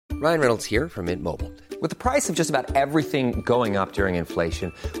Ryan Reynolds here from Mint Mobile. With the price of just about everything going up during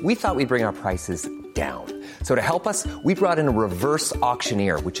inflation, we thought we'd bring our prices down. So to help us, we brought in a reverse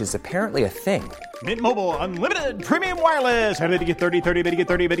auctioneer, which is apparently a thing. Mint Mobile Unlimited Premium Wireless. How to get 30, 30, bit to get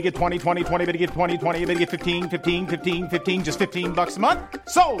 30, bit to get 20, 20, 20, bit to get 20, 20, bit to get 15, 15, 15, 15, just $15 a month?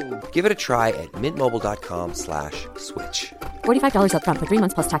 Sold! Give it a try at mintmobile.com/switch. $45 up front for 3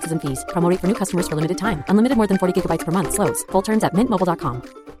 months plus taxes and fees. Promo rate for new customers for limited time. Unlimited more than 40 gigabytes per month. Slows full terms at mintmobile.com.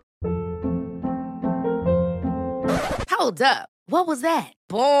 Hold up. What was that?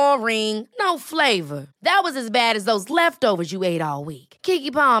 Boring. No flavor. That was as bad as those leftovers you ate all week.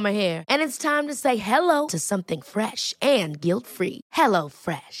 Keke Palmer here, and it's time to say hello to something fresh and guilt-free. Hello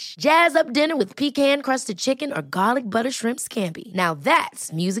Fresh. Jazz up dinner with pecan-crusted chicken or garlic butter shrimp scampi. Now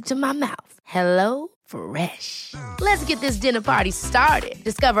that's music to my mouth. Hello Fresh. Let's get this dinner party started.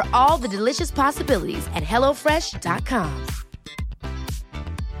 Discover all the delicious possibilities at hellofresh.com.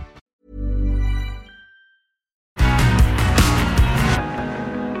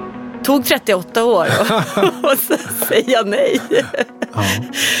 Tog 38 år och så säga nej. Ja.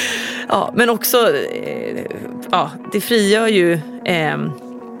 Ja, men också det frigör ju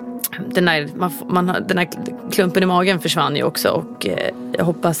den här klumpen i magen försvann ju också, och jag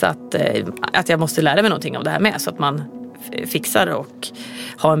hoppas att jag måste lära mig någonting av det här med, så att man fixar och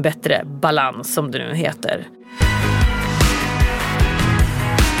har en bättre balans, som det nu heter.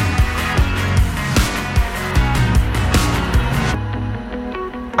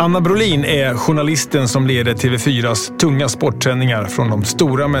 Anna Brolin är journalisten som leder TV4s tunga sportsändningar från de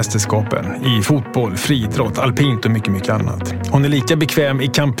stora mästerskapen i fotboll, friidrott, alpint och mycket, mycket annat. Hon är lika bekväm i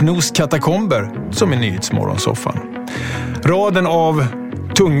Camp Nous katakomber som i Nyhetsmorgonsoffan. Raden av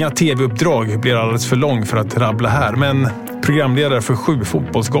tunga tv-uppdrag blir alldeles för lång för att rabbla här, men programledare för 7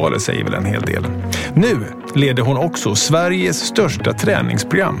 fotbollsgalor säger väl en hel del. Nu leder hon också Sveriges största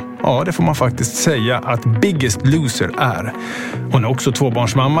träningsprogram. Ja, det får man faktiskt säga att Biggest Loser är. Hon är också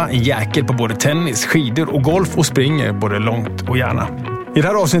tvåbarnsmamma, en jäkel på både tennis, skidor och golf, och springer både långt och gärna. I det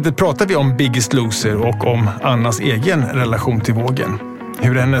här avsnittet pratar vi om Biggest Loser och om Annas egen relation till vågen.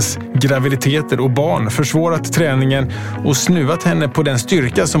 Hur hennes graviditeter och barn försvårat träningen och snuvat henne på den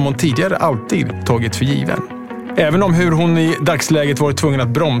styrka som hon tidigare alltid tagit för given. Även om hur hon i dagsläget varit tvungen att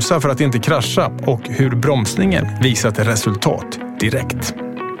bromsa för att inte krascha, och hur bromsningen visat resultat direkt.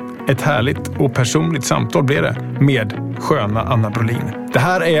 Ett härligt och personligt samtal blev det med sköna Anna Brolin. Det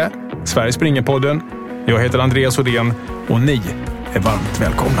här är Sveriges Springerpodden. Jag heter Andreas Odén och ni är varmt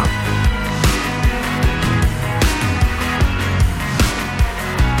välkomna.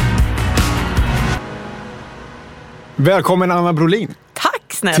 Välkommen Anna Brolin.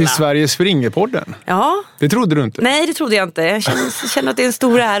 Tack snälla. Till Sveriges Springerpodden. Ja. Det trodde du inte? Nej, det trodde jag inte. Jag känner att det är en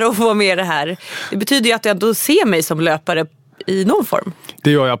stor ära att få vara med i det här. Det betyder ju att jag ändå ser mig som löpare i någon form.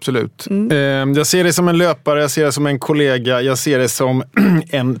 Det gör jag absolut. Jag ser det som en löpare, jag ser det som en kollega, jag ser det som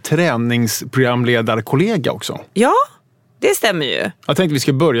en träningsprogramledarkollega också. Ja, det stämmer ju. Jag tänkte vi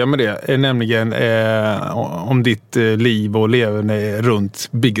ska börja med det, nämligen om ditt liv och leverne runt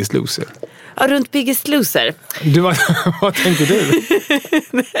Biggest Loser. Ja, runt Biggest Loser. Vad tänkte du?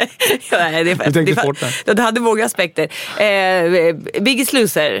 Nej, det hade många aspekter. Biggest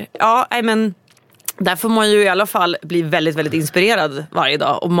Loser, ja, men där får man ju i alla fall bli väldigt, väldigt inspirerad varje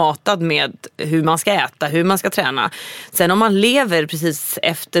dag och matad med hur man ska äta, hur man ska träna. Sen om man lever precis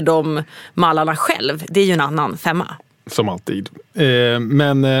efter de mallarna själv, det är ju en annan femma. Som alltid.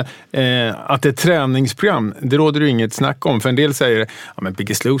 Men att det är träningsprogram, det råder ju inget snack om. För en del säger, ja men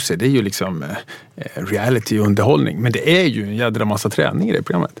Biggest Loser, det är ju liksom reality-underhållning. Men det är ju en jädra massa träning i det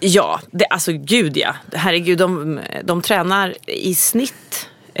programmet. Ja, alltså gud ja. Herregud, de tränar i snitt.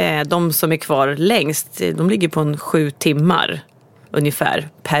 De som är kvar längst, de ligger på 7 timmar ungefär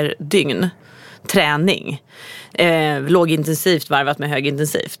per dygn träning. Lågintensivt varvat med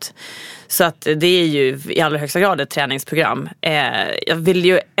högintensivt. Så att det är ju i allra högsta grad ett träningsprogram. Jag vill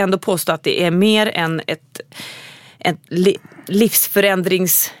ju ändå påstå att det är mer än ett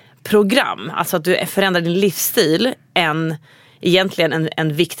livsförändringsprogram. Alltså att du förändrar din livsstil än egentligen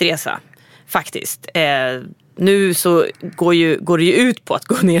en viktresa. Faktiskt. Nu så går det ju ut på att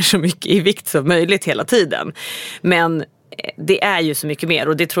gå ner så mycket i vikt som möjligt hela tiden. Men det är ju så mycket mer,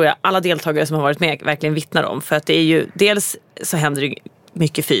 och det tror jag alla deltagare som har varit med verkligen vittnar om. För att det är ju, dels så händer det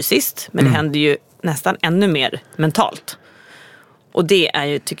mycket fysiskt, men det händer ju nästan ännu mer mentalt. Och det är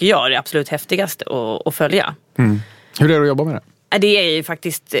ju, tycker jag, det absolut häftigaste att följa. Hur är det att jobba med det? Det är ju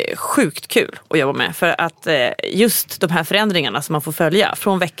faktiskt sjukt kul att jobba med. För att just de här förändringarna som man får följa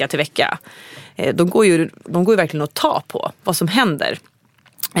från vecka till vecka, de går ju verkligen att ta på vad som händer.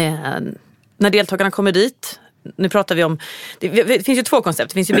 När deltagarna kommer dit nu pratar vi om, det finns ju 2 koncept.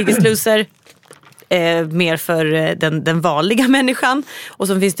 Det finns ju Biggest Loser, mer för den vanliga människan, och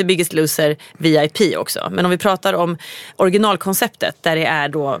så finns det Biggest Loser VIP också. Men om vi pratar om originalkonceptet, där det är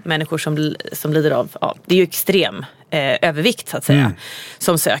då människor som lider av, det är ju extrem övervikt så att säga,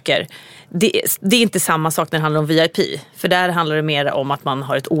 som söker. Det är inte samma sak när det handlar om VIP, för där handlar det mer om att man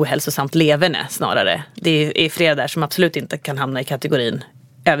har ett ohälsosamt leverne snarare. Det är flera där som absolut inte kan hamna i kategorin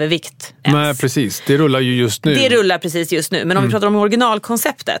övervikt ens. Nej, precis. Det rullar ju just nu. Det rullar precis just nu. Men om vi pratar om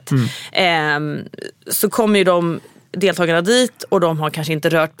originalkonceptet, så kommer ju de deltagarna dit, och de har kanske inte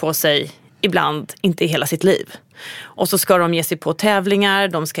rört på sig, ibland inte i hela sitt liv. Och så ska de ge sig på tävlingar,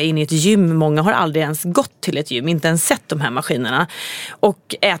 de ska in i ett gym. Många har aldrig ens gått till ett gym, inte ens sett de här maskinerna.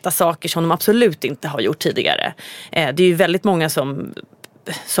 Och äta saker som de absolut inte har gjort tidigare. Det är ju väldigt många som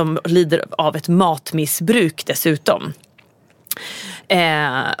lider av ett matmissbruk dessutom.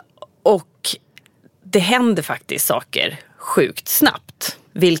 Och det händer faktiskt saker sjukt snabbt,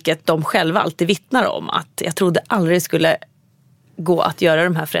 vilket de själva alltid vittnar om, att jag trodde aldrig skulle gå att göra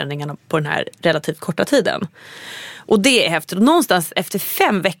de här förändringarna på den här relativt korta tiden. Och det är någonstans efter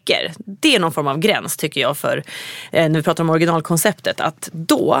 5 veckor, det är någon form av gräns tycker jag för, när vi pratar om originalkonceptet, att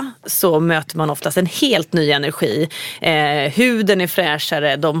då så möter man oftast en helt ny energi. Huden är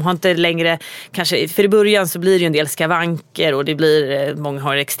fräschare, de har inte längre, kanske, för i början så blir det ju en del skavanker, och det blir, många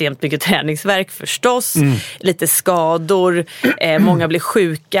har extremt mycket träningsvärk förstås, lite skador, många blir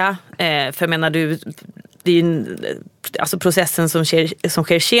sjuka, för jag menar det är ju alltså processen som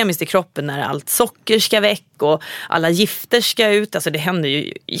sker kemiskt i kroppen när allt socker ska väck och alla gifter ska ut. Alltså det händer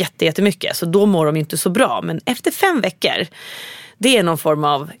ju jättemycket. Så då mår de inte så bra. Men efter 5 veckor, det är någon form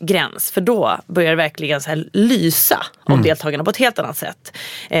av gräns. För då börjar det verkligen så här lysa om deltagarna på ett helt annat sätt.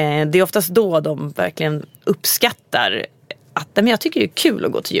 Det är oftast då de verkligen uppskattar att men jag tycker det är kul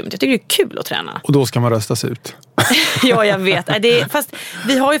att gå till gymmet. Jag tycker det är kul att träna. Och då ska man röstas ut. Ja, jag vet. Fast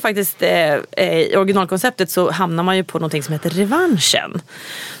vi har ju faktiskt i originalkonceptet så hamnar man ju på någonting som heter revanschen.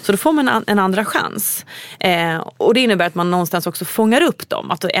 Så då får man en andra chans. Och det innebär att man någonstans också fångar upp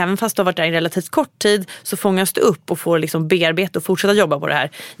dem. Att även fast du har varit där i relativt kort tid så fångas du upp och får liksom bearbeta och fortsätta jobba på det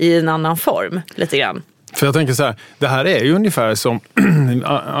här i en annan form lite grann. För jag tänker så här, det här är ju ungefär som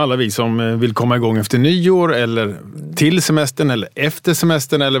alla vi som vill komma igång efter nyår eller till semestern eller efter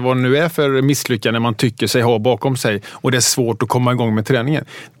semestern eller vad det nu är för misslyckande man tycker sig ha bakom sig, och det är svårt att komma igång med träningen.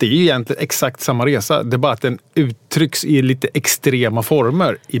 Det är ju egentligen exakt samma resa, det är bara att den uttrycks i lite extrema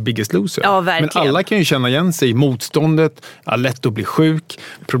former i Biggest Loser. Ja, verkligen. Men alla kan ju känna igen sig i motståndet, lätt att bli sjuk,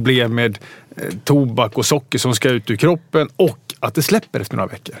 problem med tobak och socker som ska ut ur kroppen, och att det släpper efter några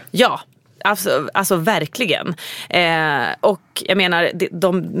veckor. Ja. Alltså verkligen. Och jag menar,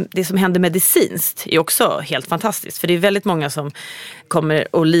 det som händer medicinskt är också helt fantastiskt. För det är väldigt många som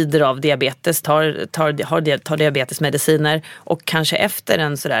kommer och lider av diabetes, tar diabetesmediciner, och kanske efter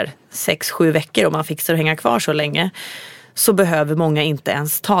en sådär 6-7 veckor, om man fixar att hänga kvar så länge, så behöver många inte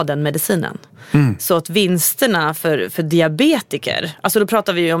ens ta den medicinen. Så att vinsterna för diabetiker, alltså då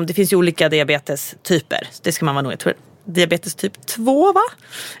pratar vi ju om, det finns ju olika diabetestyper, det ska man vara nog, jag tror diabetes typ 2, va?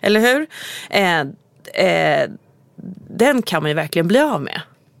 Eller hur? Den kan man ju verkligen bli av med.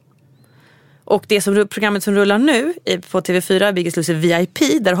 Och det programmet som rullar nu på TV4, Biggest Loser VIP,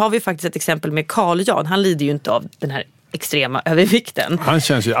 där har vi faktiskt ett exempel med Carl Jan. Han lider ju inte av den här extrema övervikten. Han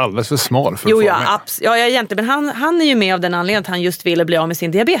känns ju alldeles för smal för att få med. Ja, egentligen. Men han är ju med av den anledningen att han just ville bli av med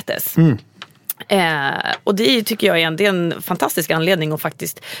sin diabetes. Och det tycker jag är en fantastisk anledning att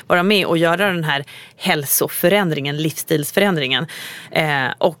faktiskt vara med och göra den här hälsoförändringen, livsstilsförändringen.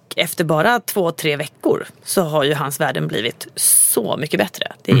 Och efter bara 2-3 veckor så har ju hans värden blivit så mycket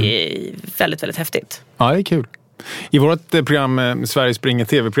bättre. Det är väldigt, väldigt häftigt. Ja, det är kul. I vårt program, Sverige springer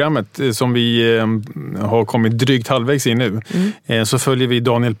TV-programmet, som vi har kommit drygt halvvägs in nu, så följer vi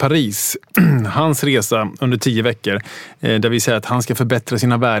Daniel Paris, hans resa under 10 veckor, där vi säger att han ska förbättra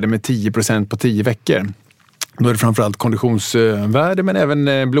sina värden med 10% på 10 veckor. Då är det framförallt konditionsvärde, men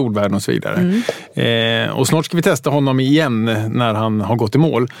även blodvärden och så vidare. Och snart ska vi testa honom igen när han har gått i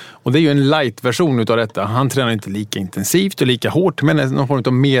mål. Och det är ju en light-version utav detta. Han tränar inte lika intensivt och lika hårt, men någon form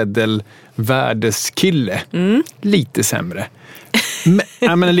av medelvärdeskille. Lite sämre.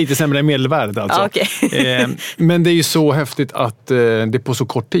 Men lite sämre än medelvärdet alltså. Okay. Men det är ju så häftigt att det på så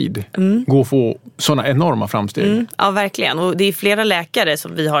kort tid går att få sådana enorma framsteg. Ja, verkligen. Och det är flera läkare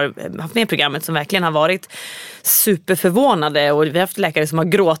som vi har haft med i programmet som verkligen har varit superförvånade, och vi har haft läkare som har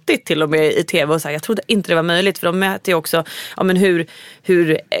gråtit till och med i tv och sagt, jag trodde inte det var möjligt, för de mäter ju också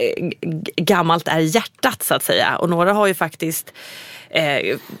hur gammalt är hjärtat så att säga, och några har ju faktiskt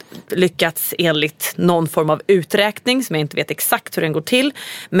lyckats enligt någon form av uträkning som jag inte vet exakt hur den går till.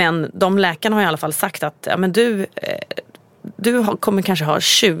 Men de läkarna har i alla fall sagt att men du kommer kanske ha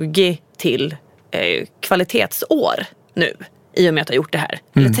 20 till kvalitetsår nu i och med att du har gjort det här.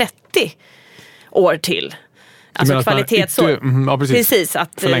 Eller 30 år till. Alltså kvalitetsår. Precis.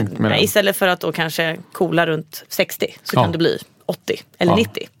 Att, istället för att då kanske kola runt 60 så kan det bli 80 eller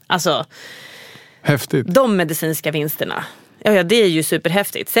 90. Alltså, häftigt. De medicinska vinsterna. Ja, det är ju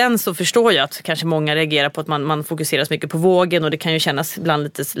superhäftigt. Sen så förstår jag att kanske många reagerar på att man fokuserar så mycket på vågen och det kan ju kännas ibland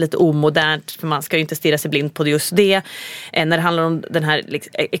lite omodernt för man ska ju inte stirra sig blind på just det. När det handlar om den här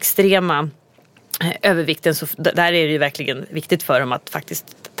extrema övervikten så där är det ju verkligen viktigt för dem att faktiskt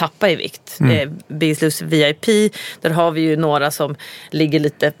tappa i vikt. Biggest Loser VIP, där har vi ju några som ligger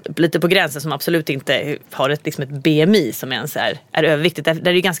lite på gränsen som absolut inte har ett BMI som ens är överviktigt. Där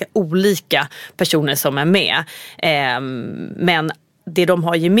är det ganska olika personer som är med. Men det de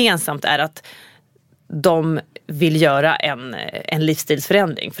har gemensamt är att de vill göra en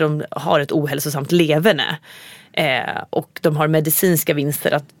livsstilsförändring för de har ett ohälsosamt leverne. Och de har medicinska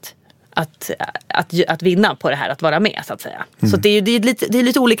vinster att vinna på det här, att vara med så att säga. Så det är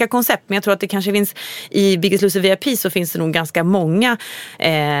lite olika koncept, men jag tror att det kanske finns i Biggest Loser VIP så finns det nog ganska många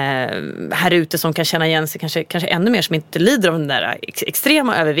här ute som kan känna igen sig kanske ännu mer som inte lider av den där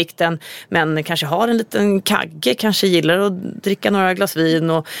extrema övervikten men kanske har en liten kagge, kanske gillar att dricka några glas vin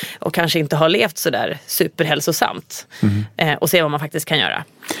och kanske inte har levt så där superhälsosamt och se vad man faktiskt kan göra.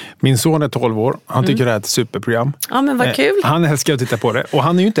 Min son är 12 år. Han tycker det är ett superprogram. Ja, men vad kul. Han älskar att titta på det. Och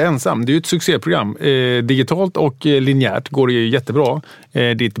han är ju inte ensam. Det är ju ett succéprogram. Digitalt och linjärt går det ju jättebra.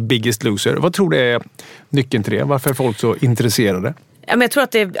 Ditt Biggest Loser. Vad tror du är nyckeln till det? Varför är folk så intresserade? Ja, men jag tror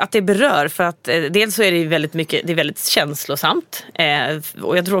att det berör för att dels så är det väldigt mycket, det är väldigt känslosamt.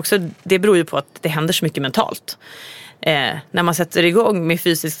 Och jag tror också det beror ju på att det händer så mycket mentalt. När man sätter igång med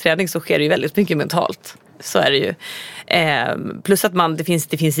fysisk träning så sker det ju väldigt mycket mentalt. Så är det ju. Plus att det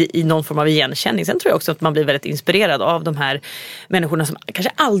finns i någon form av igenkänning. Sen tror jag också att man blir väldigt inspirerad av de här människorna som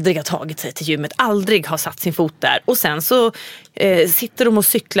kanske aldrig har tagit sig till gymmet, aldrig har satt sin fot där. Och sen så sitter de och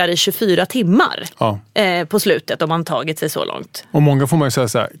cyklar i 24 timmar på slutet om man tagit sig så långt. Och många får man ju säga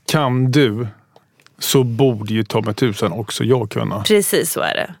så här, kan du så borde ju ta med 1000 också jag kunna. Precis så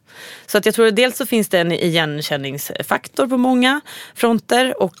är det. Så att jag tror att dels så finns det en igenkänningsfaktor på många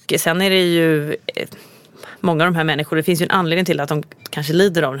fronter och sen är det ju många av de här människorna, det finns ju en anledning till att de kanske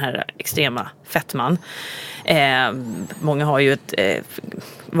lider av den här extrema fettman. Många har ju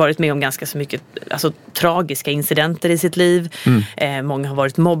varit med om ganska så mycket tragiska incidenter i sitt liv. Många har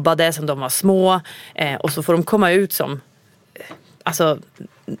varit mobbade sedan de var små och så får de komma ut som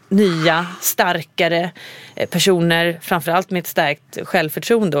nya, starkare personer, framförallt med ett starkt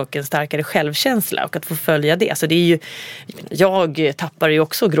självförtroende och en starkare självkänsla och att få följa det. Så det är ju, jag tappar ju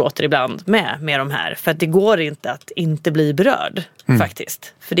också och gråter ibland med de här för att det går inte att inte bli berörd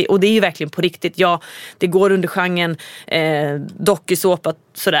faktiskt. Och det är ju verkligen på riktigt. Ja, det går under genren dokusåpa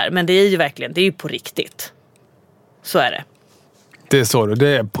sådär, men det är ju verkligen, det är ju på riktigt. Så är det. Det sa du, det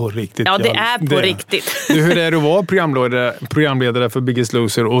är på riktigt. Ja, det är på riktigt. Hur är det att vara programledare för Biggest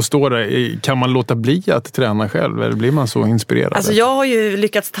Loser och stå där? Kan man låta bli att träna själv eller blir man så inspirerad? Alltså jag har ju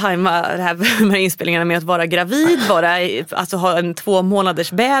lyckats tajma det här med inspelningarna med att vara gravid, ha en 2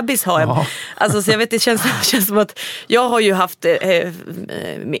 månaders bebis. Så jag vet, det känns som att jag har ju haft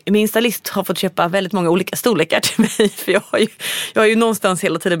min stylist har fått köpa väldigt många olika storlekar till mig för jag har ju någonstans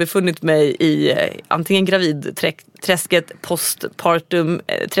hela tiden befunnit mig i antingen gravidträsket,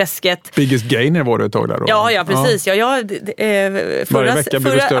 postpartum-träsket. Biggest Gainer var det ett tag där då? Ja, precis. Varje vecka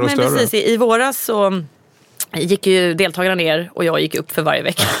blir det större och större. Precis, i våras så gick ju deltagarna ner och jag gick upp för varje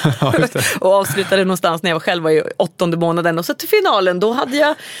vecka. Och avslutade någonstans när jag själv var i 8:e månaden och så till finalen, då hade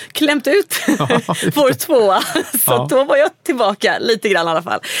jag klämt ut vår 2. Så då var jag tillbaka lite grann i alla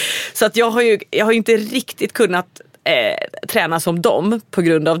fall. Så att jag har ju inte riktigt kunnat träna som dem på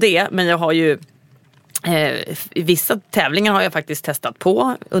grund av det, men jag har ju vissa tävlingar har jag faktiskt testat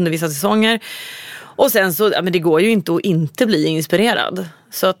på under vissa säsonger. Och sen så, men det går ju inte att inte bli inspirerad.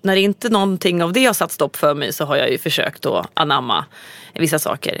 Så att när inte någonting av det har satt stopp för mig så har jag ju försökt att anamma vissa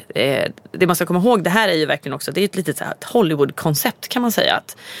saker. Det man ska komma ihåg, det här är ju verkligen också, det är ett litet så här Hollywood-koncept kan man säga.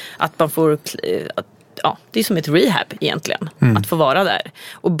 Att man får, det är som ett rehab egentligen. Att få vara där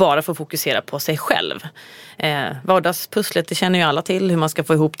och bara få fokusera på sig själv. Vardagspusslet, det känner ju alla till hur man ska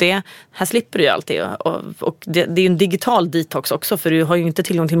få ihop det. Här slipper du ju alltid. Och det är ju en digital detox också, för du har ju inte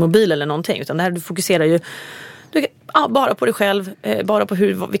tillgång till mobil eller någonting. Utan det här, du fokuserar ju bara på dig själv, bara på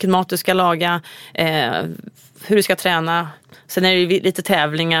vilken mat du ska laga, hur du ska träna. Sen är det ju lite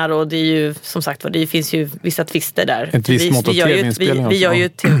tävlingar och det är ju som sagt det finns ju vissa tvister där. Ett visst mått av tv-inspelning vi gör ju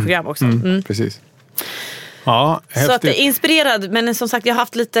ett tv-program också. Precis. Ja, häftigt. Så att det är inspirerad, men som sagt jag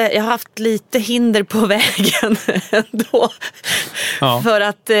har haft lite hinder på vägen ändå. Ja. För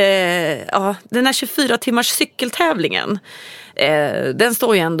att den här 24 timmars cykeltävlingen den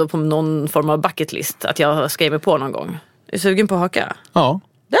står ju ändå på någon form av bucketlist att jag ska ge mig på någon gång. Är du sugen på att haka? Ja.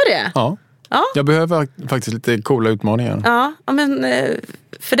 Det är det? Ja. Jag behöver faktiskt lite coola utmaningar. Ja, men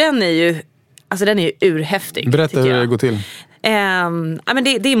för den är ju urhäftig. Berätta hur det går till. Men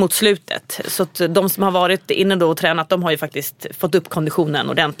det är mot slutet. Så att de som har varit inne då och tränat, de har ju faktiskt fått upp konditionen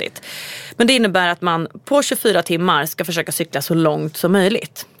ordentligt. Men det innebär att man på 24 timmar ska försöka cykla så långt som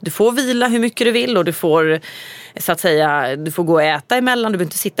möjligt. Du får vila hur mycket du vill och du får så att säga, du får gå och äta emellan. Du behöver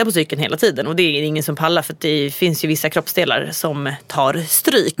inte sitta på cykeln hela tiden. Och det är ingen som pallar för att det finns ju vissa kroppsdelar som tar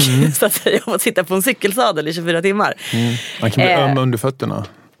stryk så att säga om att sitta på en cykelsadel i 24 timmar. Man kan bli öm under fötterna.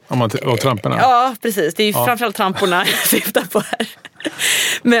 Och tramporna. Ja, precis. Det är ju framförallt tramporna jag syftar på här.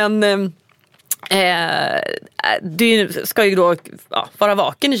 Men du ska ju då vara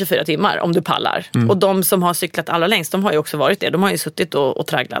vaken i 24 timmar om du pallar. Och de som har cyklat allra längst, de har ju också varit det. De har ju suttit och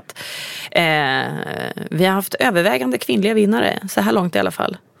tragglat. Vi har haft övervägande kvinnliga vinnare, så här långt i alla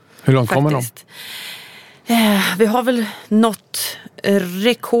fall. Hur långt kommer de? Vi har väl nått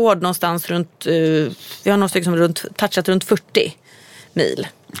rekord någonstans runt, vi har några stycken som touchat runt 40 mil.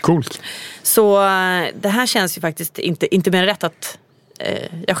 Coolt. Så det här känns ju faktiskt inte mer rätt att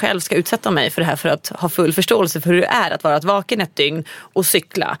jag själv ska utsätta mig för det här för att ha full förståelse för hur det är att vara vaken ett dygn och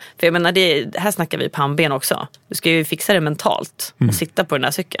cykla. För jag menar, här snackar vi pannben också. Du ska ju fixa det mentalt och sitta på den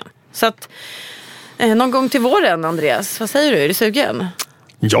här cykeln. Så att någon gång till våren, Andreas, vad säger du? Är du sugen?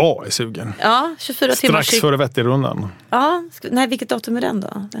 Jag är sugen. Ja, 24 timmar. Strax före Vätternrundan. Ja, nej, vilket datum är den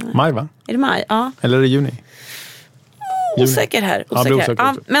då? Maj, va? Är det maj? Ja. Eller är det juni? Osäker här.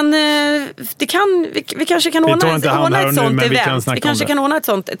 Ja, men vi kanske kan ordna ett sånt event. Vi kanske kan ordna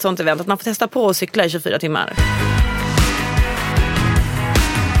ett sånt event att man får testa på att cykla i 24 timmar.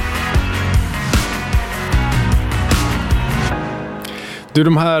 Du,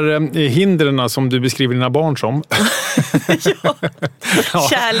 de här hindren som du beskriver dina barn som.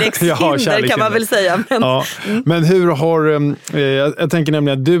 Kärlekshinder kan man väl säga. Men hur har... jag tänker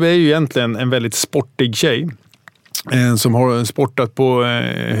nämligen att du är ju egentligen en väldigt sportig tjej. Som har sportat på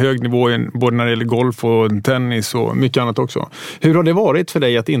hög nivå både när det gäller golf och tennis och mycket annat också. Hur har det varit för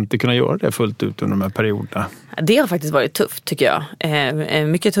dig att inte kunna göra det fullt ut under de här perioderna? Det har faktiskt varit tufft, tycker jag.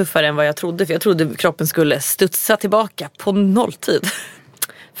 Mycket tuffare än vad jag trodde. För jag trodde kroppen skulle studsa tillbaka på nolltid.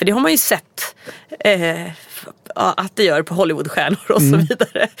 För det har man ju sett att det gör på Hollywoodstjärnor och så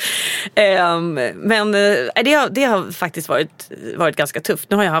vidare. Men det har faktiskt varit ganska tufft.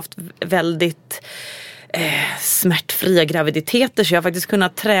 Nu har jag haft väldigt smärtfria graviditeter, så jag har faktiskt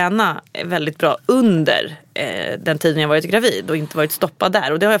kunnat träna väldigt bra under den tiden jag varit gravid och inte varit stoppad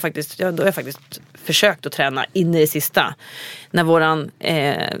där. Och det har jag faktiskt försökt att träna in i det sista. När våran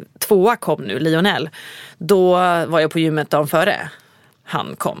tvåa kom nu, Lionel, då var jag på gymmet dagen före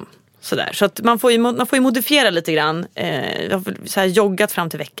han kom. Sådär. Så att man får ju modifiera lite grann. Jag har så här joggat fram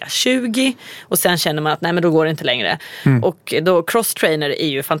till vecka 20 och sen känner man att nej, men då går det inte längre. Och då cross-trainer är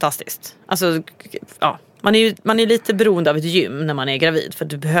ju fantastiskt. Alltså, ja, man är lite beroende av ett gym när man är gravid för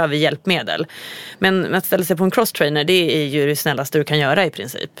du behöver hjälpmedel. Men att ställa sig på en cross-trainer, det är ju det snällaste du kan göra i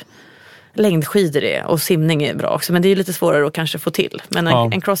princip. Längdskidor är och simning är bra också, men det är lite svårare att kanske få till. Men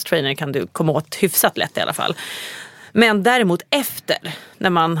en cross-trainer kan du komma åt hyfsat lätt i alla fall. Men däremot efter, när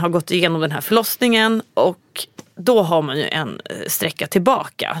man har gått igenom den här förlossningen, och då har man ju en sträcka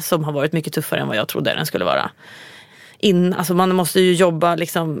tillbaka som har varit mycket tuffare än vad jag trodde den skulle vara. Alltså man måste ju jobba,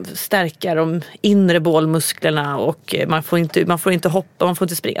 liksom stärka de inre bålmusklerna, och man får inte hoppa, man får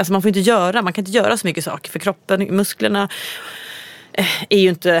inte springa, alltså man kan inte göra så mycket saker för kroppen, musklerna är ju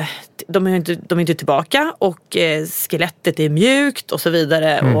inte, de är inte tillbaka, och skelettet är mjukt och så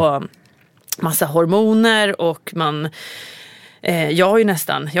vidare och massa hormoner, och jag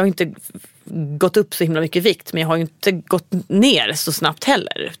har inte gått upp så himla mycket vikt, men jag har ju inte gått ner så snabbt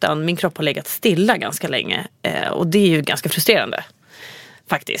heller, utan min kropp har legat stilla ganska länge, och det är ju ganska frustrerande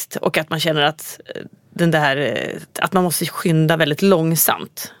faktiskt, och att man känner att att man måste skynda väldigt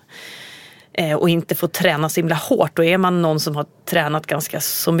långsamt och inte få träna så himla hårt. Och är man någon som har tränat ganska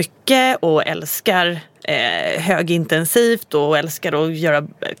så mycket och älskar högintensivt och älskar att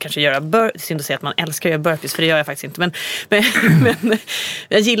göra burpees, synd att säga att man älskar att göra burpees, för det gör jag faktiskt inte, men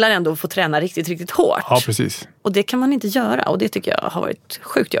jag gillar ändå att få träna riktigt, riktigt hårt. Ja, precis. Och det kan man inte göra, och det tycker jag har varit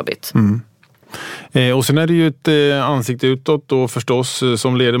sjukt jobbigt. Och sen är det ju ett ansikte utåt då förstås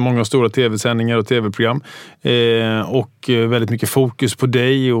som leder många stora tv-sändningar och tv-program. Och väldigt mycket fokus på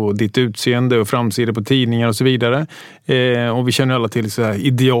dig och ditt utseende och framsidor på tidningar och så vidare. Och vi känner alla till så här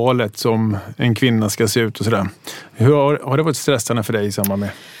idealet som en kvinna ska se ut och sådär. Hur har det varit stressande för dig i samband med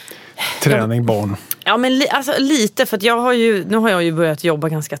träning, barn? Ja, men alltså, lite, för att nu har jag ju börjat jobba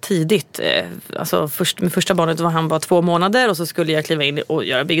ganska tidigt. Alltså med första barnet var han bara 2 månader och så skulle jag kliva in och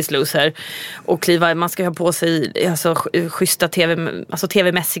göra Biggest Loser. Och man ska ha på sig alltså, schyssta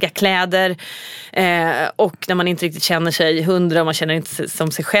tv-mässiga kläder. Och när man inte riktigt känner sig 100, man känner inte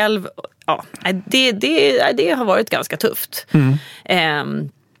som sig själv. Ja, det har varit ganska tufft.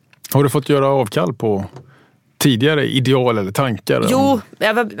 Har du fått göra avkall på tidigare ideal eller tankar? Jo,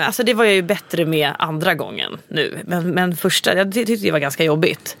 alltså det var jag ju bättre med andra gången nu. Men första, jag tyckte det var ganska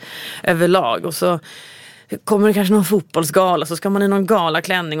jobbigt överlag. Och så kommer det kanske någon fotbollsgala, så ska man i någon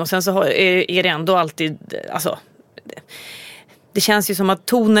galaklänning. Och sen så är det ändå alltid, alltså, det känns ju som att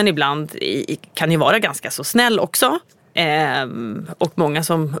tonen ibland kan ju vara ganska så snäll också. Och många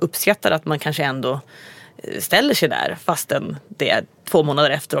som uppskattar att man kanske ändå ställer sig där fastän det är 2 månader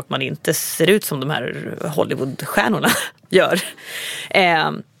efter och man inte ser ut som de här Hollywoodstjärnorna gör.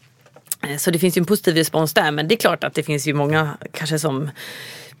 Så det finns ju en positiv respons där, men det är klart att det finns ju många kanske som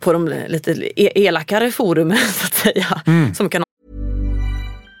på de lite elakare forumen så att säga som kan.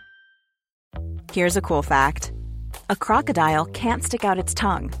 Here's a cool fact. A crocodile can't stick out its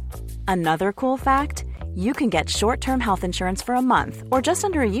tongue. Another cool fact, you can get short-term health insurance for a month or just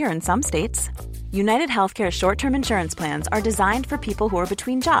under a year in some states. United Healthcare short-term insurance plans are designed for people who are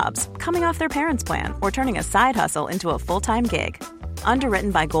between jobs, coming off their parents' plan, or turning a side hustle into a full-time gig.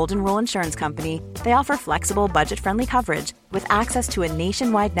 Underwritten by Golden Rule Insurance Company, they offer flexible, budget-friendly coverage with access to a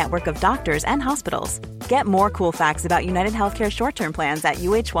nationwide network of doctors and hospitals. Get more cool facts about United Healthcare short-term plans at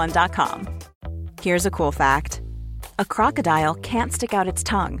uh1.com. Here's a cool fact. A crocodile can't stick out its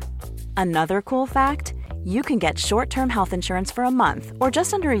tongue. Another cool fact, you can get short-term health insurance for a month or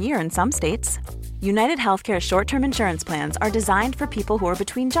just under a year in some states. United Healthcare short-term insurance plans are designed for people who are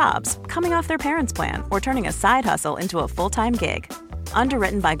between jobs, coming off their parents' plan, or turning a side hustle into a full-time gig.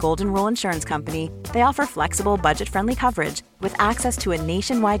 Underwritten by Golden Rule Insurance Company, they offer flexible, budget-friendly coverage with access to a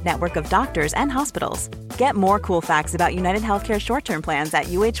nationwide network of doctors and hospitals. Get more cool facts about United Healthcare short-term plans at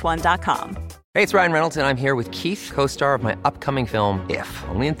uh1.com. Hey, it's Ryan Reynolds, and I'm here with Keith, co-star of my upcoming film, If,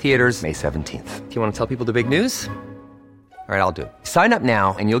 only in theaters May 17th. Do you want to tell people the big news? All right, I'll do it. Sign up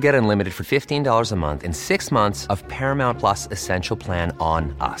now and you'll get unlimited for $15 a month and 6 months of Paramount Plus Essential Plan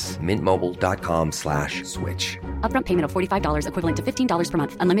on us. MintMobile.com/switch. Upfront payment of $45 equivalent to $15 per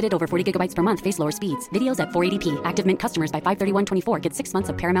month. Unlimited over 40 gigabytes per month. Face lower speeds. Videos at 480p. Active Mint customers by 531.24 get 6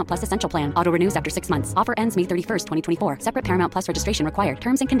 months of Paramount Plus Essential Plan. Auto renews after 6 months. Offer ends May 31st, 2024. Separate Paramount Plus registration required.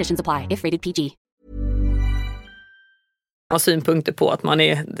 Terms and conditions apply if rated PG. Har synpunkter på att man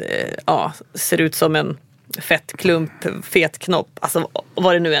ser ut som en fettklump, fetknopp, alltså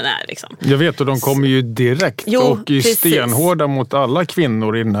vad det nu än är liksom. Jag vet, och de kommer ju direkt och är stenhårda mot alla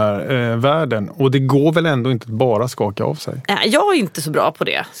kvinnor i den här världen, och det går väl ändå inte att bara skaka av sig. Jag är inte så bra på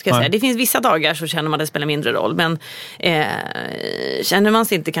det, ska jag säga. Det finns vissa dagar så känner man det spelar mindre roll, men känner man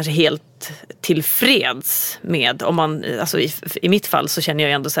sig inte kanske helt tillfreds med, om man, alltså i mitt fall så känner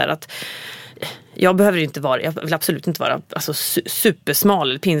jag ändå så här att jag vill absolut inte vara alltså, supersmal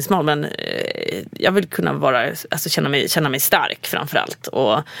eller pinsmal, men jag vill kunna vara, alltså, känna mig stark framförallt,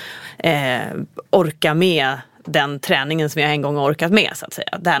 och orka med den träningen som jag en gång har orkat med, så att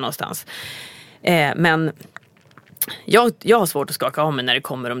säga, där någonstans. Men jag har svårt att skaka av mig när det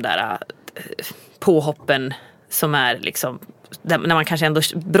kommer de där påhoppen som är liksom, när man kanske ändå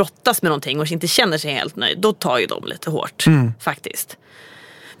brottas med någonting och inte känner sig helt nöjd, då tar ju de lite hårt faktiskt.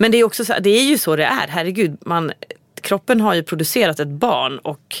 Men det är också så, det är ju så det är. Herregud, kroppen har ju producerat ett barn,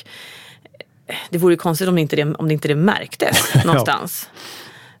 och det vore ju konstigt om det inte märktes någonstans.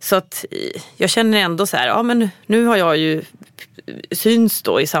 Så att jag känner ändå så här, ja men nu har jag ju syns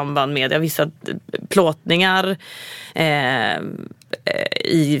då i samband med vissa plåtningar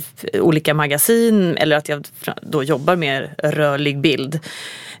i olika magasin, eller att jag då jobbar med rörlig bild.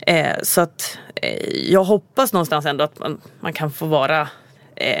 Så att jag hoppas någonstans ändå att man kan få vara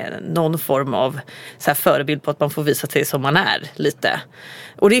någon form av så här förebild på att man får visa sig som man är lite.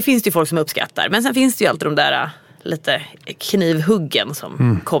 Och det finns ju folk som uppskattar, men sen finns det ju alltid de där lite knivhuggen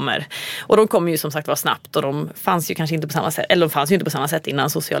som kommer. Och de kommer ju som sagt vara snabbt, och de fanns ju kanske inte på samma sätt, eller de fanns ju inte på samma sätt innan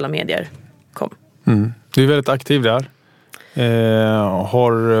sociala medier kom. Du är väldigt aktiv där.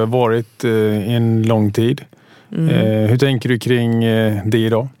 Har varit en lång tid. Hur tänker du kring det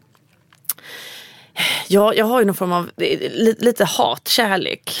idag? Ja, jag har ju någon form av lite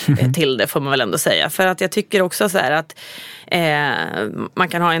hatkärlek till det, får man väl ändå säga. För att jag tycker också så här att man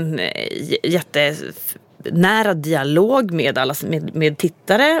kan ha en jättenära dialog med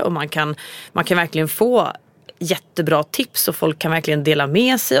tittare, och man kan verkligen få jättebra tips, och folk kan verkligen dela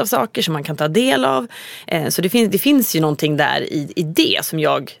med sig av saker som man kan ta del av. Så det finns ju någonting där i det som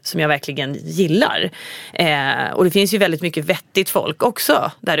jag verkligen gillar. Och det finns ju väldigt mycket vettigt folk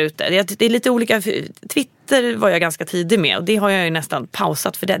också där ute. Det är lite olika. Twitter var jag ganska tidig med, och det har jag ju nästan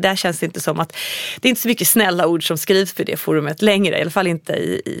pausat, för där känns det inte som att det är inte så mycket snälla ord som skrivs för det forumet längre, i alla fall inte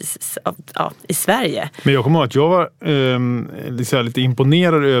i Sverige. Men jag kommer ihåg att jag var lite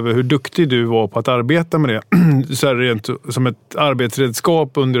imponerad över hur duktig du var på att arbeta med det. Så här rent som ett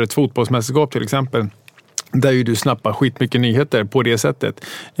arbetsredskap under ett fotbollsmästerskap till exempel, där ju du snappar skitmycket nyheter på det sättet.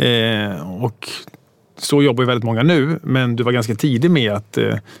 Och så jobbar ju väldigt många nu, men du var ganska tidig med att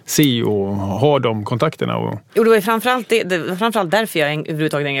se och ha de kontakterna. Jo, det var ju framförallt därför jag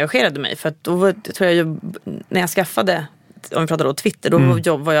överhuvudtaget engagerade mig. För att då tror jag när jag skaffade, om vi pratar då Twitter, då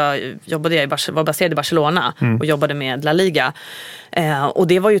var baserad i Barcelona och jobbade med La Liga. Och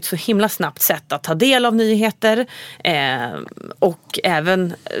det var ju ett så himla snabbt sätt att ta del av nyheter. Och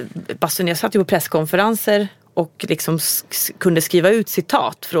även jag satt ju på presskonferenser och liksom kunde skriva ut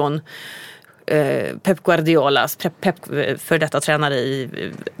citat från Pep Guardiolas för detta tränare i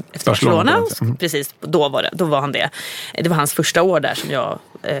Barcelona. Precis, då var han det. Det var hans första år där som jag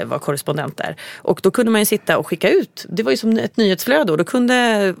var korrespondent där. Och då kunde man ju sitta och skicka ut. Det var ju som ett nyhetsflöde, och då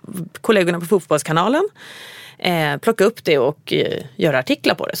kunde kollegorna på Fotbollskanalen plocka upp det och göra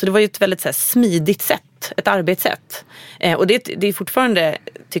artiklar på det. Så det var ju ett väldigt så här smidigt sätt, ett arbetssätt. Och det är fortfarande,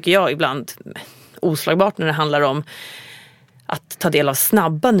 tycker jag, ibland oslagbart när det handlar om att ta del av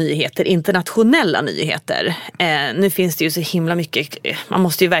snabba nyheter, internationella nyheter. Nu finns det ju så himla mycket, man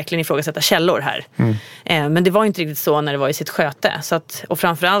måste ju verkligen ifrågasätta källor här. Men det var inte riktigt så när det var i sitt sköte. Så att, och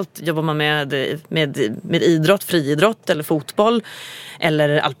framförallt jobbar man med idrott, friidrott eller fotboll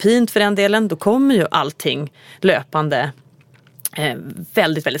eller alpint för den delen, då kommer ju allting löpande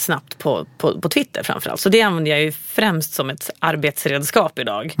väldigt, väldigt snabbt på Twitter framförallt. Så det använder jag ju främst som ett arbetsredskap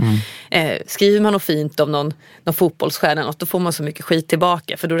idag. Skriver man något fint om någon fotbollsstjärna, då får man så mycket skit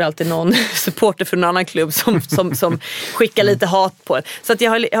tillbaka, för då är det alltid någon supporter från en annan klubb som skickar lite hat på det. Så att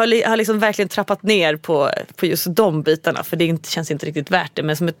jag har liksom verkligen trappat ner på just de bitarna, för det känns inte riktigt värt det.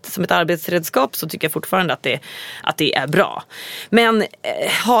 Men som ett arbetsredskap så tycker jag fortfarande att det är bra. Men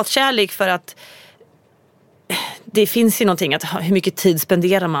hatkärlek, för att det finns ju någonting att hur mycket tid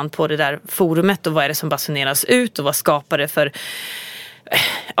spenderar man på det där forumet, och vad är det som basuneras ut, och vad skapar det för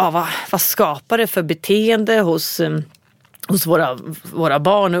vad skapar det för beteende hos våra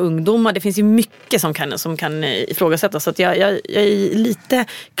barn och ungdomar. Det finns ju mycket som kan ifrågasättas, så att jag är lite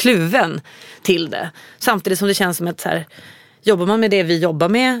kluven till det. Samtidigt som det känns som att så här, jobbar man med det vi jobbar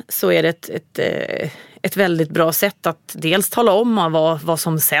med, så är det ett väldigt bra sätt att dels tala om vad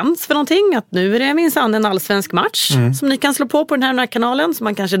som sänds för någonting. Att nu är det minsann en allsvensk match som ni kan slå på den här kanalen, så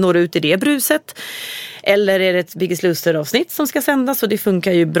man kanske når ut i det bruset. Eller är det ett Biggest Loser-avsnitt som ska sändas, och det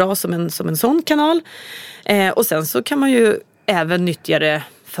funkar ju bra som en sån kanal. Och sen så kan man ju även nyttja det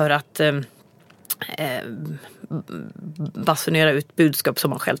för att basunera ut budskap som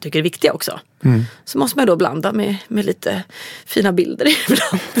man själv tycker är viktiga också. Så måste man då blanda med lite fina bilder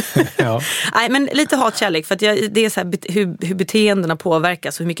ibland. Ja. Nej, men lite hatkärlek, för att det är så här hur beteendena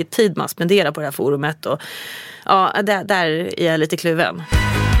påverkas och hur mycket tid man spenderar på det här forumet, och ja, där är jag lite kluven.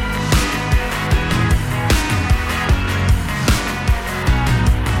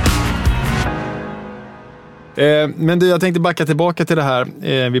 Men jag tänkte backa tillbaka till det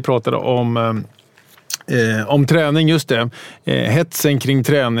här vi pratade om träning, just det. Hetsen kring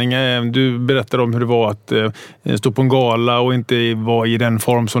träning. Du berättade om hur det var att stå på en gala och inte vara i den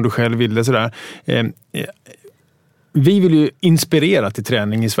form som du själv ville. Sådär. Vi vill ju inspirera till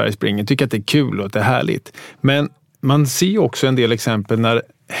träning i Sverige Springer. Tycker att det är kul och att det är härligt. Men man ser också en del exempel när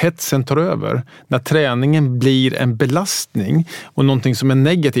hetsen tar över. När träningen blir en belastning och någonting som är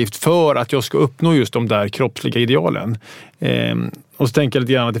negativt för att jag ska uppnå just de där kroppsliga idealen. Och så tänker jag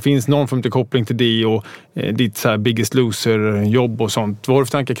lite grann att det finns någon form av koppling till det och ditt så här Biggest Loser-jobb och sånt. Vad har du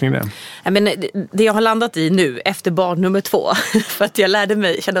för tankar kring det? Ja, men det jag har landat i nu efter barn nummer 2, för att jag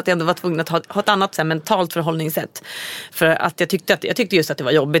kände att jag ändå var tvungen att ha ett annat så här, mentalt förhållningssätt. För att jag tyckte just att det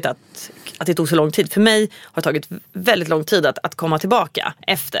var jobbigt att det tog så lång tid. För mig har det tagit väldigt lång tid att komma tillbaka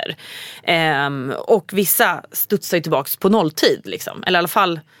efter. Och vissa studsar ju tillbaka på nolltid liksom. Eller i alla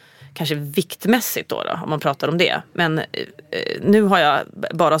fall kanske viktmässigt då, om man pratar om det. Men nu har jag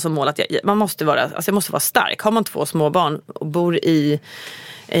bara som mål att jag måste vara stark. Har man 2 små barn och bor i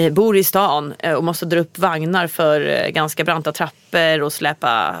bor i stan och måste dra upp vagnar för ganska branta trappor och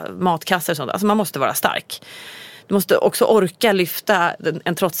släpa matkassar och sånt. Alltså man måste vara stark. Du måste också orka lyfta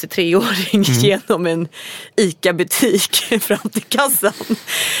en trotsig 3-åring genom en ICA-butik fram till kassan.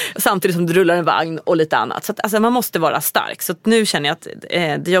 Samtidigt som du rullar en vagn och lite annat. Så att, alltså, man måste vara stark. Så att nu känner jag att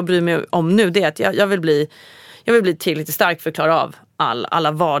det jag bryr mig om nu, det är att jag vill bli tillräckligt stark för att klara av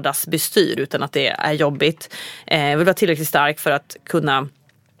alla vardagsbestyr utan att det är jobbigt. Jag vill vara tillräckligt stark för att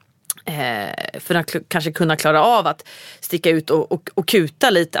kanske kunna klara av att sticka ut och kuta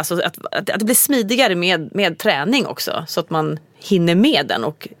lite, alltså att det blir smidigare med träning också, så att man hinner med den,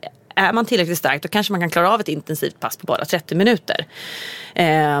 och är man tillräckligt stark då kanske man kan klara av ett intensivt pass på bara 30 minuter.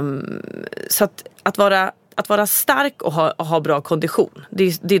 Så att vara stark och ha bra kondition, det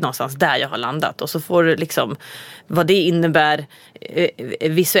är någonstans där jag har landat, och så får liksom vad det innebär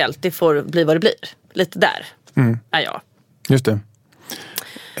visuellt, det får bli vad det blir. Lite där är jag. Just det.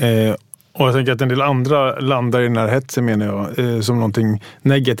 Och jag tänker att en del andra landar i den här hetsen, menar jag, som någonting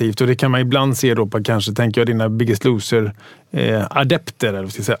negativt, och det kan man ibland se då på, kanske tänker jag, dina Biggest Loser adepter, eller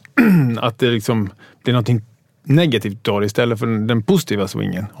vad ska jag säga, att det liksom blir någonting negativt då istället för den positiva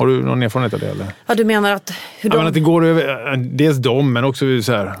swingen. Har du någon erfarenhet av det, eller? Ja, du menar att att det går över dels dem, men också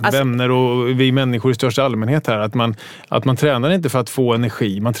så här, alltså, vänner och vi människor i största allmänhet här, att man tränar inte för att få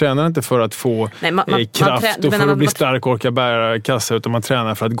energi, man tränar inte för att få kraft och för att bli stark och orka bära kassa, utan man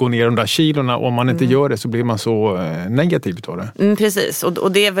tränar för att gå ner de där kilorna, och om man inte gör det så blir man så negativ av det. Precis,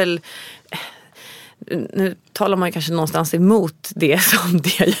 och det är väl, nu talar man ju kanske någonstans emot det som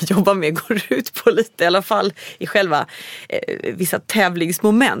det jag jobbar med går ut på lite, i alla fall i själva vissa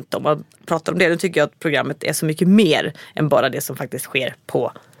tävlingsmoment, om man pratar om det. Nu tycker jag att programmet är så mycket mer än bara det som faktiskt sker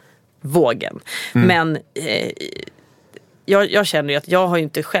på vågen. Men jag känner ju att jag har ju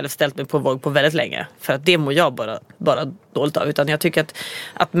inte själv ställt mig på våg på väldigt länge, för att det mår jag bara dåligt av, utan jag tycker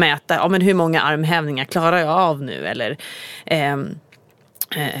att mäta, men hur många armhävningar klarar jag av nu, eller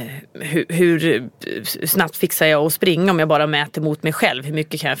hur snabbt fixar jag att springa om jag bara mäter mot mig själv, hur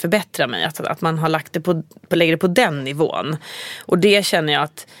mycket kan jag förbättra mig, att man har lagt det lägger det på den nivån. Och det känner jag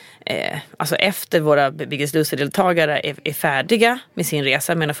att alltså efter våra Biggest Loser-deltagare är färdiga med sin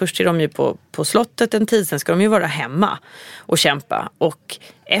resa, men först är de ju på slottet en tid, sen ska de ju vara hemma och kämpa, och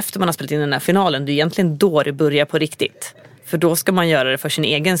efter man har spelat in den här finalen, det är egentligen då det börjar på riktigt. För då ska man göra det för sin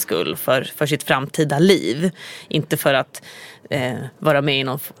egen skull, för sitt framtida liv. Inte för att vara med i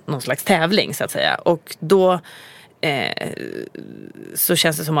någon slags tävling, så att säga. Och då så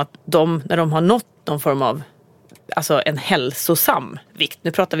känns det som att när de har nått någon form av, alltså en hälsosam vikt.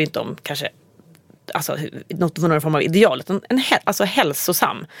 Nu pratar vi inte om kanske någon form av ideal, utan alltså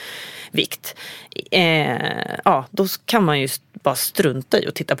hälsosam vikt. Då kan man ju bara strunta i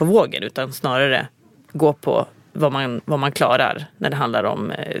och titta på vågen, utan snarare gå på vad man klarar när det handlar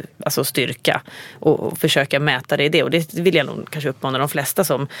om alltså styrka, och försöka mäta det i det. Och det vill jag nog kanske uppmana de flesta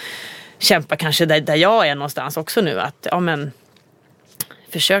som kämpar kanske där jag är någonstans också nu, att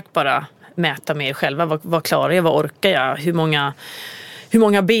försök bara mäta med er själva. Vad klarar jag? Vad orkar jag? Hur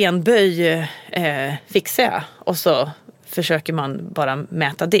många benböj fixar jag? Och så försöker man bara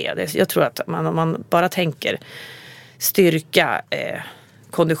mäta det. Jag tror att om man bara tänker styrka,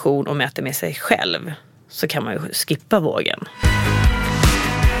 kondition och mäter med sig själv, så kan man ju skippa vågen.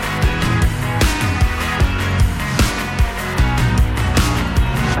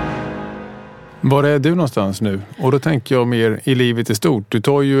 Var är du någonstans nu? Och då tänker jag mer i livet i stort. Du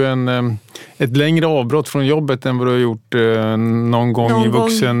tar ju ett längre avbrott från jobbet än vad du har gjort någon gång i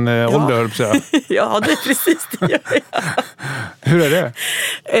vuxen ålder, höll jag på att säga. Ja, det är precis det gör jag. Hur är det?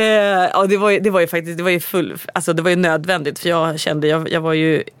 Det var ju nödvändigt, för jag kände, jag var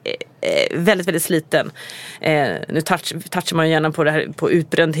ju väldigt, väldigt sliten. Nu touchar man gärna på det här, på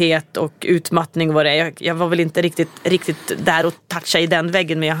utbrändhet och utmattning och vad det är. Jag var väl inte riktigt där och toucha i den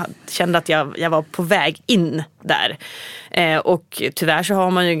väggen, men jag kände att jag var på väg in där. Och tyvärr så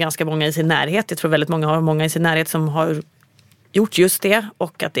har man ju ganska många i sin närhet. Jag tror väldigt många har många i sin närhet som har gjort just det,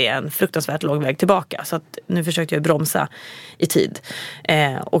 och att det är en fruktansvärt lång väg tillbaka. Så att nu försökte jag bromsa i tid.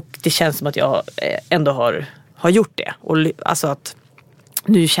 Och det känns som att jag ändå har gjort det. Och alltså att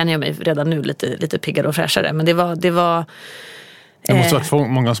nu känner jag mig redan nu lite piggare och fräschare. Men det var det måste ha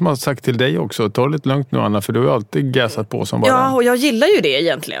varit många som har sagt till dig också, ta det lite lugnt nu, Anna, för du har ju alltid gasat på som bara. Ja, och jag gillar ju det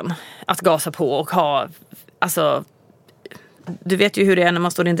egentligen, att gasa på och ha, alltså, du vet ju hur det är när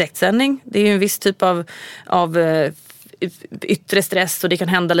man står i en direktsändning. Det är ju en viss typ av yttre stress och det kan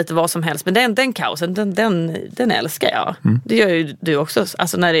hända lite vad som helst. Men den kaosen, den älskar jag. Det gör ju du också.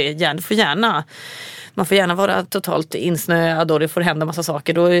 Alltså när det man får gärna vara totalt insnöad och det får hända massa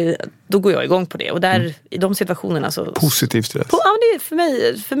saker. Då går jag igång på det. Och där i de situationerna så... Positiv stress.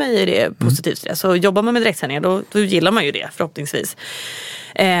 För mig är det positiv stress. Så jobbar man med direktsändningar då gillar man ju det förhoppningsvis.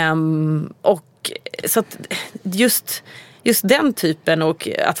 Och så att just den typen och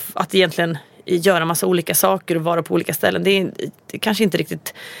att egentligen göra massa olika saker och vara på olika ställen, det är kanske inte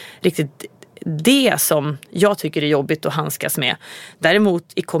riktigt det som jag tycker är jobbigt att handskas med. Däremot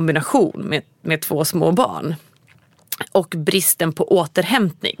i kombination med 2 små barn och bristen på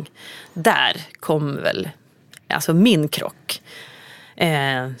återhämtning, där kom väl alltså min krock.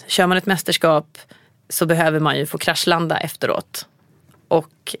 Kör man ett mästerskap så behöver man ju få kraschlanda efteråt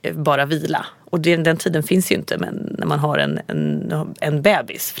och bara vila. Och den tiden finns ju inte, men när man har en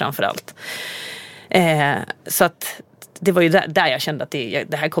bebis framförallt. Så att det var ju där jag kände att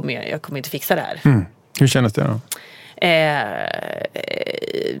det här jag kommer inte fixa det här. Hur kändes det då?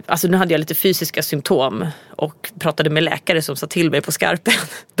 Alltså nu hade jag lite fysiska symptom och pratade med läkare som sa till mig på skarpen.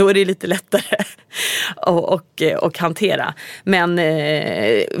 Då är det lite lättare att hantera. Men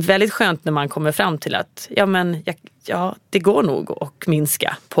väldigt skönt när man kommer fram till att det går nog att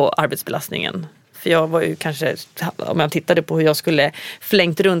minska på arbetsbelastningen. För jag var ju kanske, om jag tittade på hur jag skulle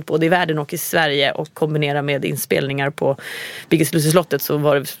flängt runt både i världen och i Sverige och kombinera med inspelningar på Biggest Loser-slottet, så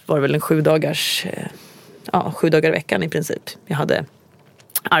var det väl en 7 dagar i veckan i princip. Jag hade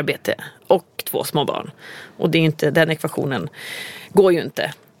arbete och 2 små barn. Och det är inte, den ekvationen går ju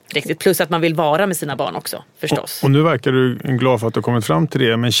inte riktigt. Plus att man vill vara med sina barn också, förstås. Och nu verkar du glad för att du har kommit fram till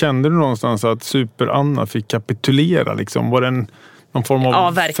det. Men kände du någonstans att Super-Anna fick kapitulera? Liksom? Var det någon form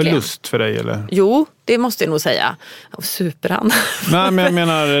av förlust för dig? Eller? Jo, det måste jag nog säga. Super-Anna. Nej, men jag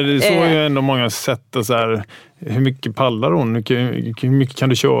menar, det så är ju ändå många sätt så här, hur mycket pallar hon? Hur mycket kan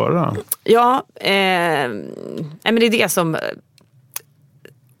du köra? Ja, men det är det som...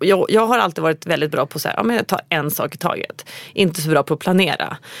 Jag har alltid varit väldigt bra på så här, jag tar en sak i taget. Inte så bra på att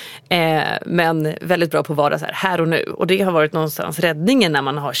planera. Men väldigt bra på att vara så här och nu. Och det har varit någonstans räddningen när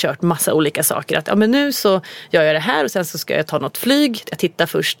man har kört massa olika saker. Att men nu så gör jag det här och sen så ska jag ta något flyg. Jag tittar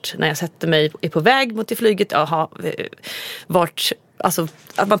först när jag sätter mig, är på väg mot det flyget. Alltså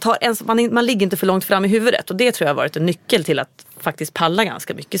att man ligger inte för långt fram i huvudet. Och det tror jag har varit en nyckel till att faktiskt palla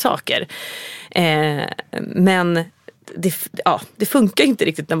ganska mycket saker. Men... Det funkar inte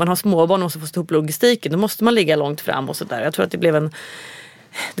riktigt när man har småbarn och så får stå upp logistiken. Då måste man ligga långt fram och sådär. Jag tror att det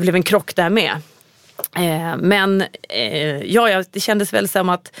blev en krock där med. Det kändes väl som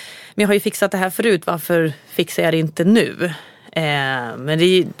att men jag har ju fixat det här förut. Varför fixar jag det inte nu? Men det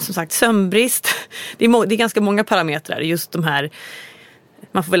är som sagt sömnbrist. Det är ganska många parametrar. Just de här...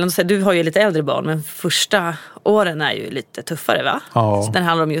 Man får väl ändå säga, du har ju lite äldre barn, men första åren är ju lite tuffare, va? Ja. Så den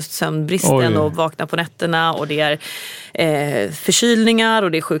handlar om just sömnbristen och vakna på nätterna, och det är förkylningar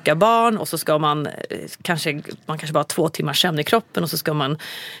och det är sjuka barn, och så ska man kanske bara 2 timmars sömn i kroppen, och så ska man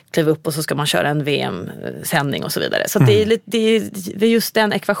kliva upp och så ska man köra en VM-sändning och så vidare. Så det är just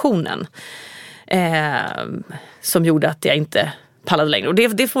den ekvationen som gjorde att jag inte pallade längre. Och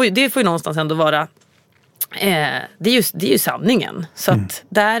det får ju någonstans ändå vara... Det är ju sanningen. Så att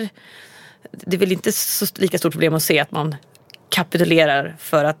det är väl inte så lika stort problem att se att man kapitulerar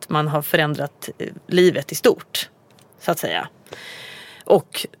för att man har förändrat livet i stort, så att säga.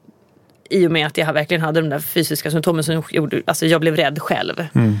 Och i och med att jag verkligen hade de där fysiska symptomen som gjorde, alltså jag blev rädd själv.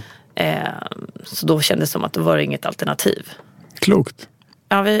 Så då kändes det som att det var inget alternativ. Klokt.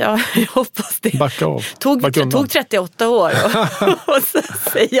 Ja, jag hoppas det. Backa av. Tog 38 år och så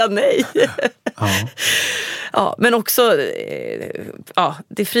säga nej. Ja, men också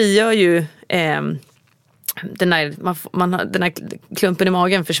det frigör ju den här klumpen i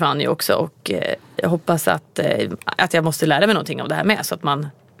magen försvann ju också, och jag hoppas att jag måste lära mig någonting av det här med, så att man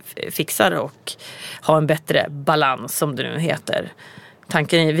fixar och har en bättre balans, som det nu heter.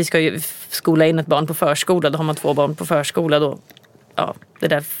 Tanken är, vi ska ju skola in ett barn på förskola, då har man 2 barn på förskola, då det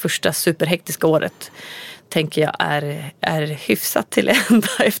där första superhektiska året tänker jag är hyfsat till ända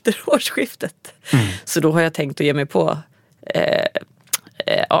efter årsskiftet. Så då har jag tänkt att ge mig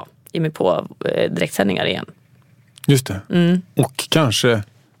på direktsändningar igen. Just det. Och kanske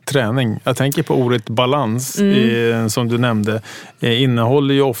träning. Jag tänker på ordet balans som du nämnde.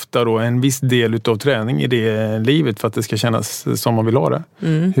 Innehåller ju ofta då en viss del utav träning i det livet för att det ska kännas som man vill ha det.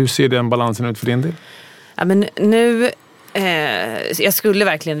 Hur ser den balansen ut för din del? Ja, men nu... jag skulle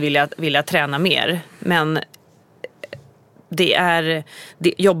verkligen vilja träna mer, men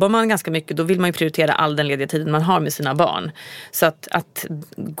jobbar man ganska mycket, då vill man ju prioritera all den lediga tiden man har med sina barn. Så att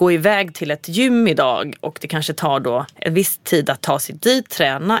gå iväg till ett gym idag och det kanske tar då en viss tid att ta sig dit,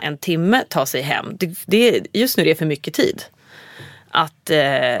 träna en timme, ta sig hem. Just nu är det för mycket tid att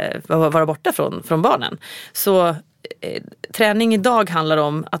vara borta från barnen. Så träning idag handlar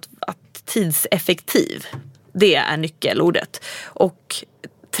om att tidseffektiv. Det är nyckelordet. Och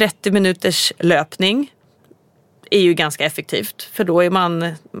 30 minuters löpning är ju ganska effektivt. För då är man,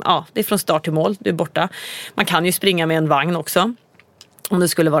 det är från start till mål, du är borta. Man kan ju springa med en vagn också, om det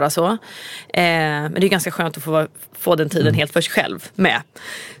skulle vara så. Men det är ganska skönt att få den tiden helt för sig själv med.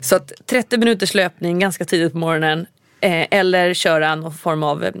 Så att 30 minuters löpning ganska tidigt på morgonen. Eller köra någon form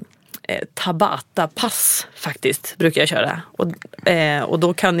av Tabata-pass faktiskt, brukar jag köra. Och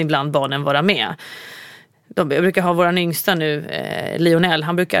då kan ibland barnen vara med. Jag brukar ha våran yngsta nu, Lionel,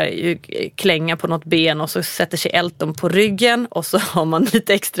 han brukar ju klänga på något ben och så sätter sig Elton på ryggen och så har man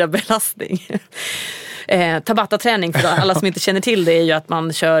lite extra belastning. Tabata-träning, för alla som inte känner till det, är ju att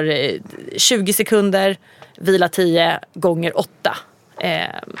man kör 20 sekunder, vila 10 gånger 8.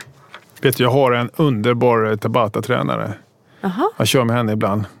 Vet du, jag har en underbar Tabata-tränare. Jag kör med henne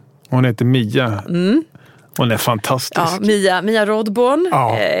ibland. Hon heter Mia. Hon är fantastisk. Ja, Mia Rodborn.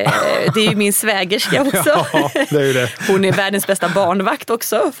 Ja. Det är ju min svägerska också. Ja, det är ju det. Hon är världens bästa barnvakt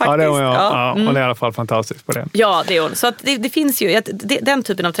också faktiskt. Ja, det är hon. Ja. Hon är i alla fall fantastisk på det. Ja, det är hon. Så att det finns ju den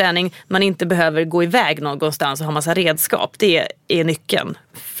typen av träning, man inte behöver gå iväg någonstans och ha massa redskap. Det är nyckeln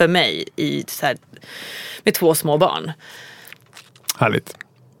för mig med 2 små barn. Härligt.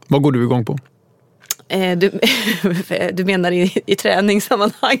 Vad går du igång på? Du menar i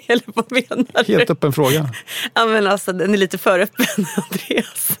träningssammanhang, eller vad menar du? Helt öppen fråga. Ja, men alltså, den är lite för öppen,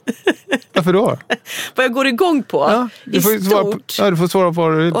 Andreas. Varför då? Vad jag går igång på? Ja, du får svara på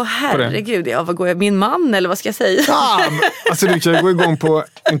det. Herregud, vad går jag? Min man, eller vad ska jag säga? Ja, alltså du kan gå igång på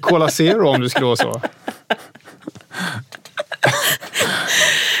en Cola Zero om du skulle vara så.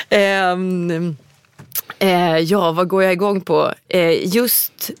 Vad går jag igång på?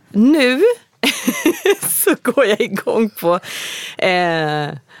 Just nu så går jag igång på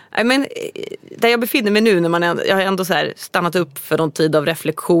där jag befinner mig nu, när jag har ändå så här stannat upp för någon tid av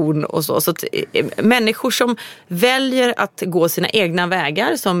reflektion och så att, människor som väljer att gå sina egna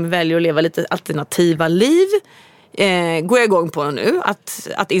vägar, som väljer att leva lite alternativa liv, går jag igång på nu,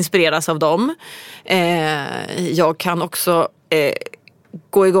 att inspireras av dem. Jag kan också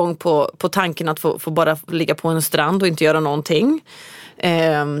gå igång på tanken att få bara ligga på en strand och inte göra någonting.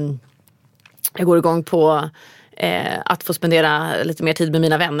 Jag går igång på att få spendera lite mer tid med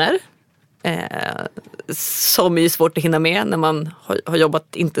mina vänner. Som är svårt att hinna med när man har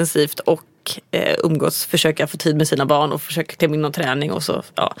jobbat intensivt och umgås, försöka få tid med sina barn och försöka klämma in någon träning och så.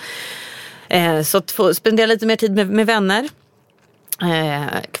 Ja. Så att få spendera lite mer tid med vänner.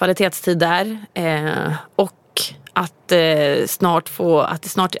 Kvalitetstid där. Och att det snart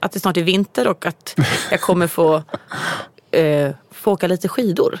är vinter och att jag kommer få åka lite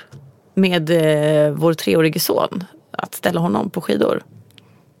skidor med vår 3-årige son. Att ställa honom på skidor.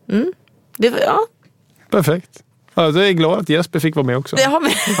 Perfekt. Jag är glad att Jesper fick vara med också. Ja,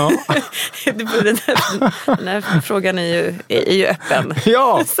 men den här frågan är ju öppen.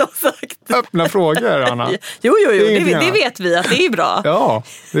 Ja, som sagt. Öppna frågor, Anna. Jo, det vet vi att det är bra. Ja,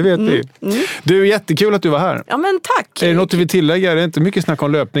 det vet vi. Du, jättekul att du var här. Ja, men tack. Är det något du vill tillägga? Det är inte mycket snack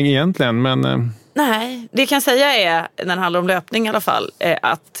om löpning egentligen, men... Nej, det jag kan säga är, när det handlar om löpning i alla fall,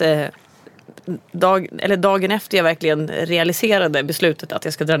 att dagen efter jag verkligen realiserade beslutet att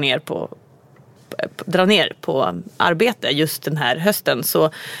jag ska dra ner på arbete just den här hösten,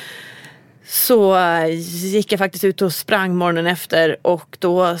 så gick jag faktiskt ut och sprang morgonen efter, och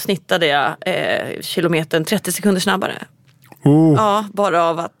då snittade jag kilometern 30 sekunder snabbare. Ja, bara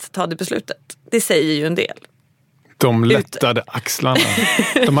av att ta det beslutet. Det säger ju en del. De lättade axlarna.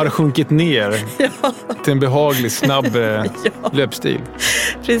 De hade sjunkit ner till en behaglig, snabb löpstil.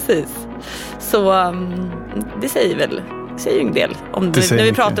 Precis. Så det säger ju en del. När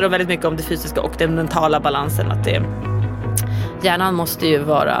vi pratar väldigt mycket om det fysiska och den mentala balansen, att hjärnan måste ju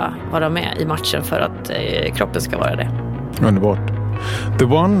vara med i matchen för att kroppen ska vara det. Underbart. The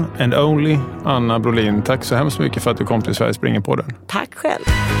one and only Anna Brolin. Tack så hemskt mycket för att du kom till Sverige springer på den. Tack själv.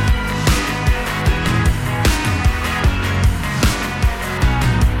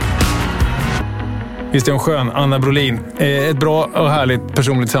 Visst är hon skön, Anna Brolin. Ett bra och härligt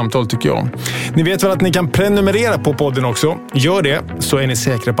personligt samtal tycker jag. Ni vet väl att ni kan prenumerera på podden också. Gör det, så är ni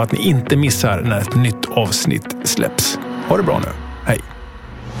säkra på att ni inte missar när ett nytt avsnitt släpps. Ha det bra nu. Hej.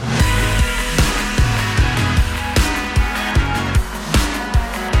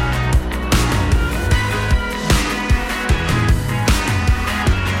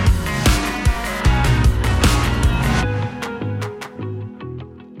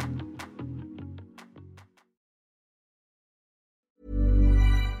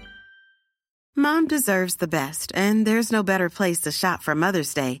 Mom deserves the best, and there's no better place to shop for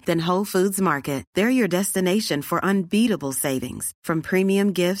Mother's Day than Whole Foods Market. They're your destination for unbeatable savings, from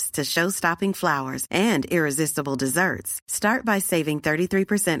premium gifts to show-stopping flowers and irresistible desserts. Start by saving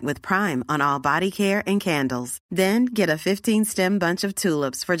 33% with Prime on all body care and candles. Then get a 15-stem bunch of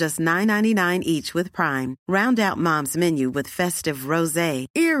tulips for just $9.99 each with Prime. Round out Mom's menu with festive rosé,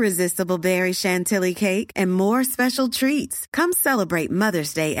 irresistible berry chantilly cake, and more special treats. Come celebrate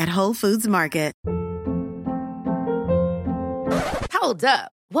Mother's Day at Whole Foods Market. Hold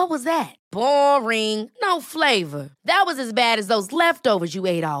up. What was that? Boring. No flavor. That was as bad as those leftovers you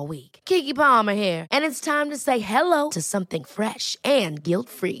ate all week. Keke Palmer here, and it's time to say hello to something fresh and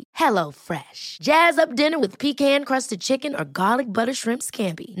guilt-free. Hello Fresh. Jazz up dinner with pecan-crusted chicken or garlic butter shrimp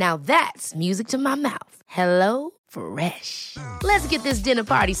scampi. Now that's music to my mouth. Hello Fresh. Let's get this dinner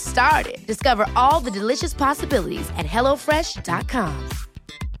party started. Discover all the delicious possibilities at HelloFresh.com.